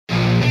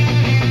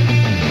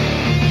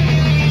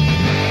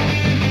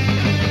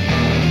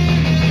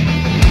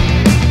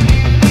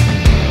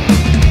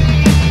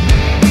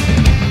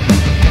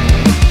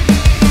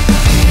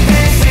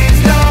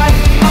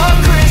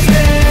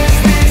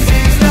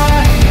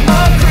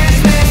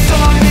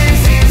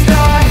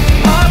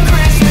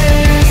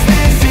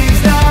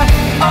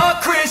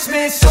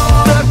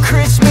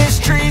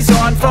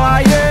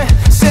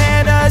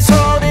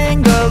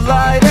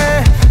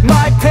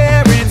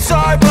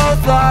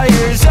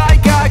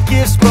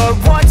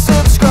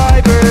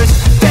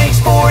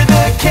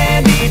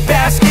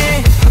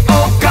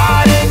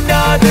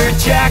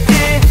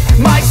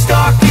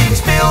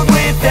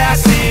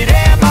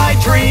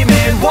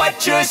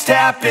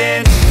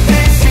happen.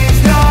 This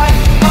is not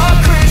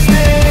a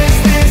Christmas.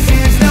 This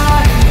is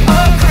not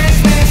a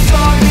Christmas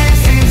song.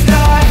 This is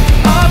not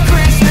a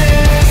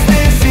Christmas.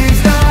 This is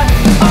not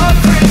a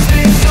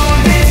Christmas song.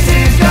 This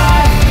is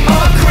not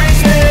a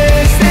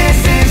Christmas.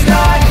 This is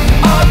not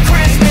a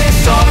Christmas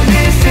song.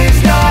 This is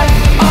not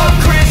a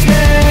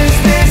Christmas.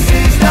 This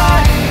is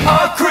not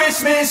a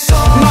Christmas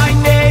song. My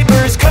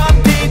neighbors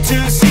compete to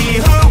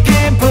see who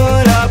can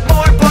put up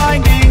more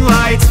blinding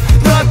lights.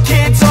 The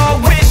kids all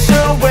wish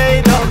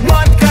away the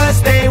month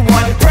 'cause they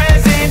want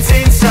presents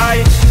in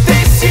sight.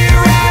 This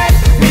year had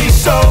me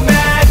so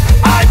mad,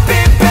 I've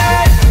been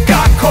bad,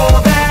 got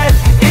coal that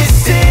is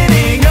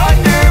sitting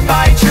under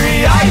my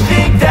tree. I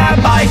think that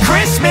my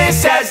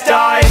Christmas has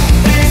died.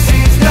 This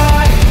is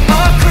not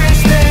a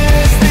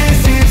Christmas.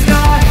 This is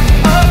not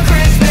a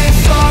Christmas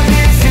song.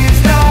 This is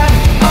not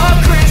a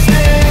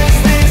Christmas.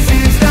 This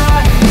is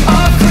not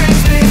a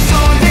Christmas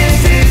song. This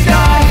is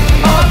not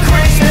a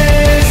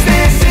Christmas.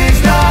 This is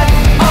not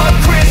a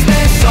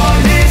Christmas song.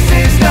 This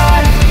is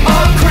not a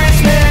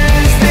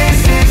Christmas.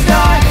 This is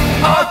not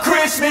a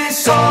Christmas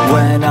song.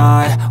 When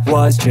I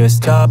was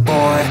just a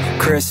boy,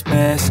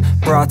 Christmas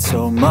brought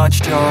so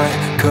much joy.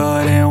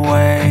 Couldn't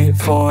wait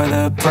for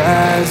the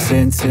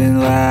presents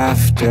and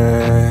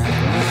laughter.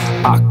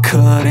 I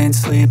couldn't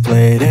sleep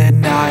late at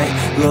night,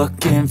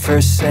 looking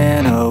for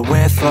Santa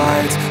with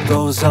lights.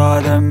 Those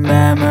are the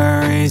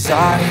memories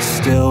I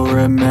still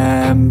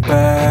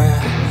remember.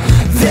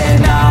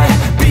 Then I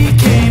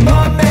became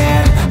a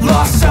man,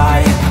 lost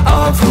sight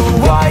of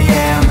who I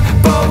am,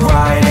 but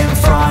right in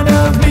front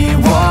of me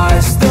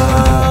was the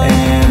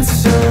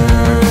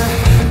answer.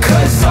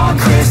 'Cause on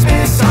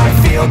Christmas I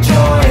feel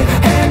joy,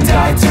 and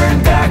I turn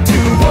back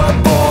to a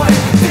boy.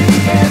 The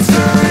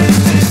answer is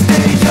to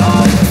stay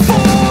young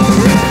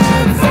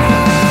forever.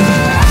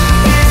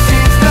 This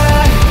is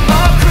not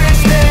a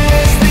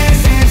Christmas.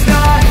 This is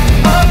not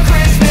a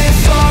Christmas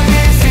song.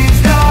 This is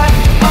not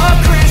a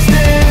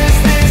Christmas.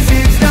 This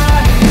is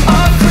not a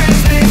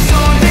Christmas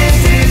song. This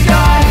is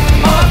not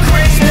a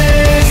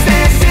Christmas.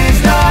 This is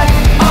not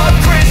a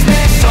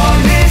Christmas song.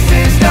 This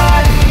is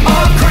not a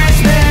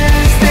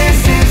Christmas.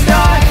 This is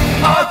not a Christmas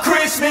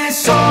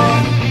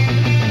song. This is not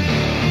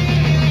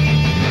a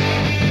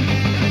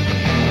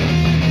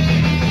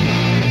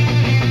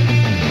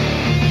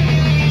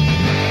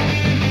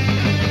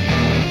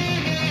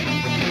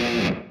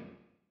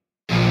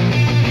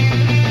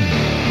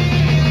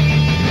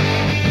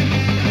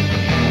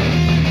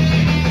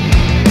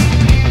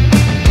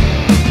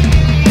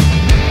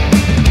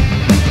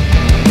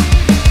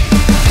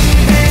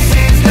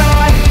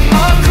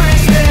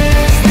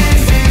Christmas.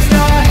 This is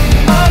not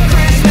a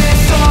Christmas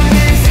song.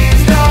 This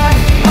is not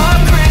a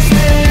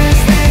Christmas.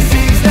 This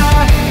is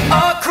not a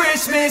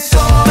Christmas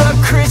song. The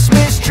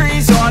Christmas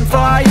tree's on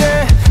fire.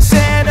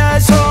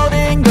 Santa's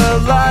holding the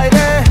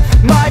lighter.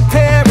 My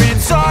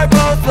parents are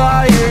both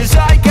liars.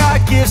 I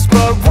got gifts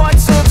but one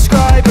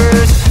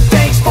subscribers.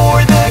 Thanks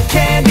for the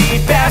candy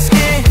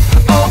basket.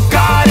 Oh,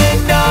 got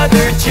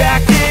another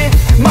jacket.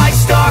 My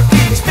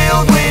stocking's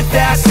filled with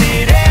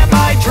acid. Am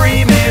I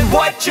dreaming?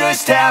 What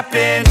just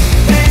happened?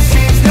 This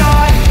is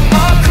not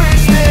a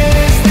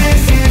Christmas.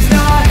 This is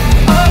not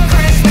a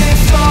Christmas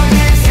song.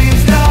 This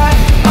is not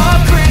a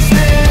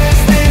Christmas.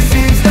 This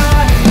is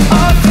not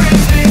a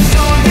Christmas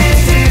song.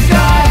 This is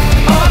not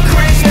a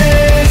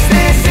Christmas.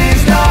 This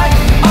is not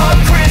a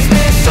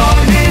Christmas song.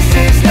 This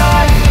is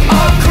not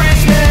a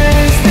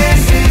Christmas.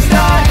 This is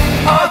not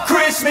a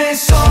Christmas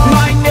song.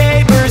 My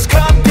neighbors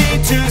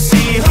compete to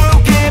see who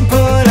can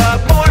put up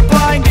more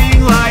blinding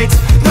lights.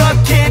 The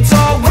kids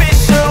all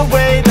wish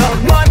away the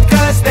month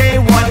 'cause they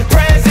want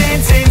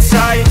presents in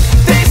sight.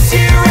 This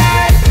year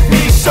had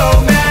me so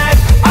mad,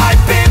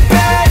 I've been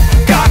bad,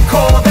 got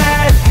coal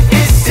that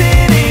is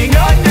sitting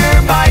under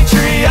my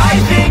tree. I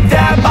think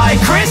that my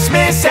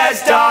Christmas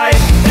has died.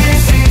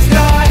 This is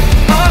not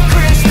a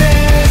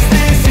Christmas.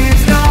 This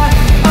is not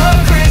a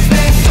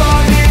Christmas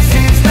song. This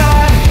is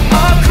not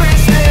a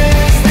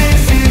Christmas.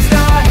 This is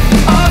not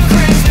a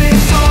Christmas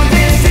song.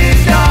 This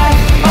is not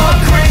a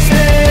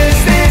Christmas.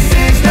 This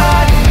is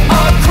not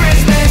a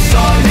Christmas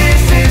song.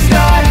 This is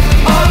not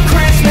a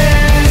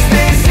Christmas.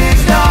 This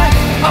is not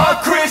a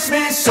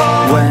Christmas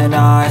song. When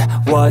I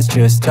was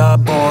just a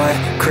boy,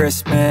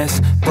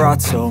 Christmas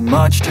brought so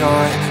much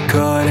joy.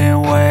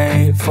 Couldn't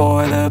wait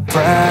for the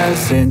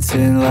presents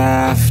and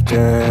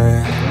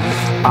laughter.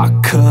 I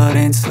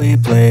couldn't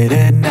sleep late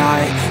at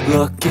night,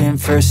 looking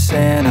for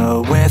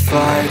Santa with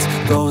lights.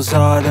 Those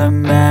are the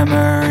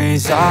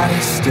memories I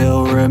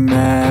still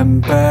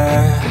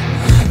remember.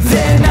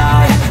 Then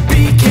I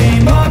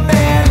became a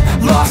man,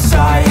 lost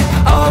sight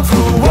of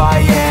who I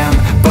am,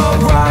 but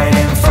right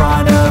in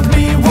front of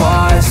me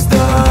was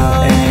the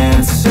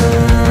answer.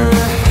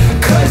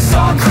 'Cause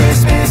on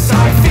Christmas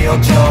I feel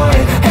joy,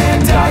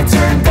 and I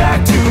turn back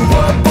to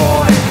a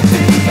boy.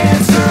 The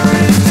answer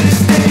is to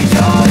stay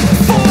young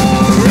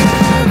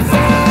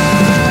forever.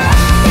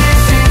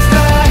 This is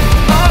not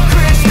a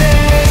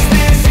Christmas.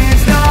 This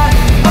is not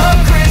a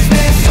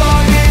Christmas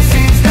song. This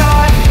is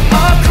not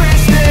a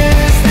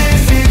Christmas.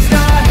 This is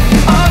not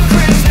a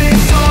Christmas.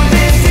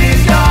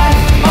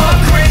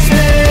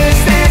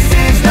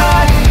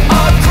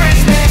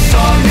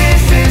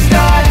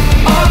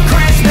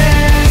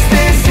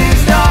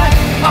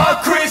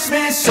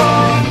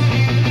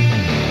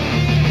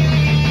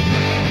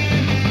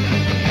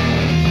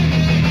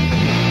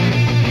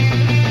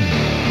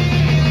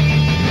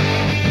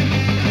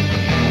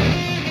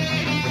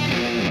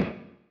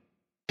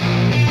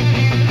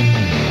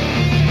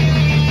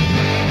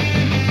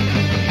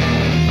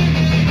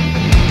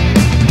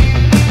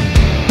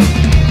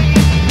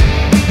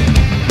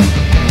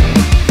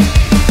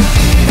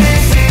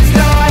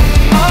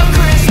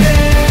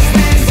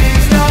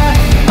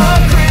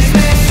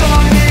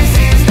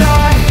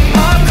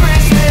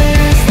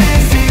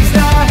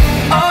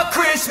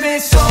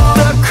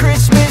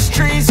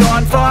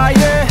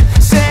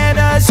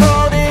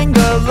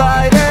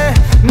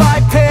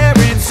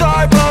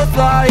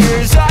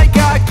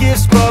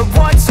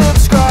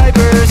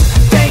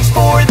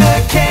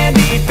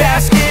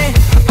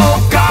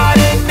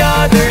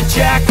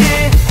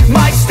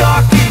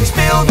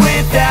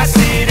 with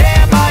acid?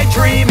 Am I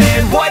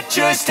dreaming? What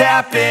just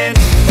happened?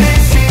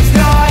 This is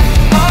not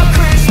a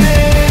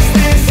Christmas.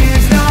 This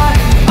is not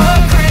a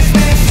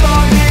Christmas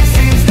song. This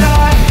is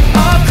not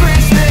a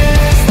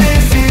Christmas.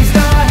 This is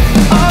not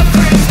a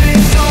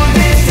Christmas song.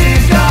 This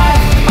is not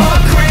a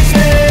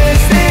Christmas.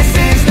 This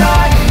is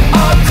not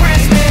a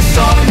Christmas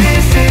song.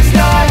 This is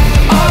not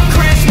a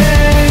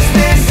Christmas.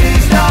 This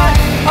is not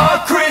a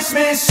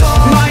Christmas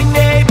song. My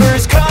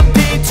neighbors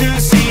compete to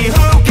see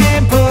who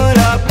can put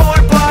up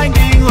more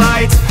blinding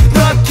lights.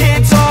 The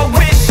kids all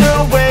wish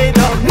away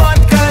the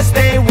month 'cause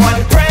they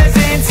want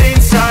presents in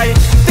sight.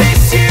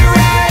 This year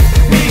had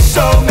me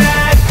so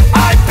mad.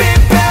 I've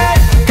been bad,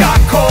 got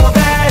coal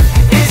that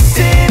is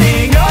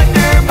sitting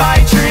under my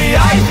tree.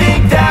 I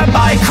think that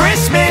my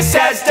Christmas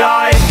has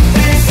died.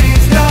 This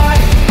is not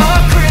a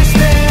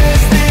Christmas.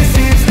 This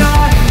is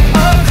not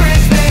a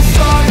Christmas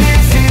song.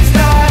 This is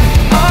not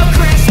a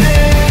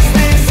Christmas.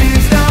 This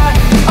is not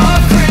a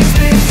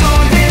Christmas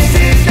song. This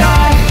is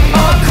not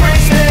a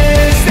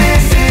Christmas.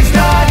 This is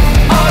not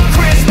a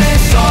Christmas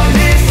song.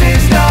 This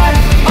is not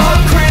a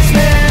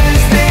Christmas.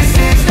 This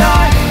is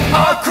not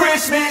a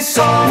Christmas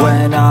song.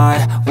 When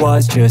I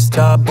was just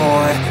a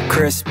boy,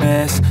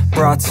 Christmas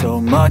brought so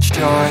much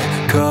joy.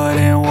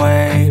 Couldn't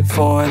wait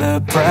for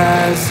the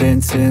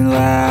presents and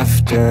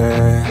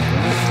laughter.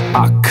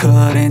 I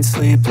couldn't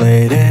sleep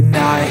late at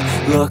night,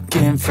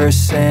 looking for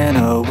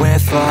Santa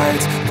with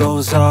lights.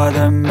 Those are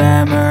the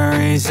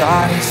memories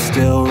I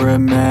still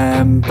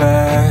remember.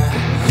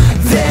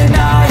 Then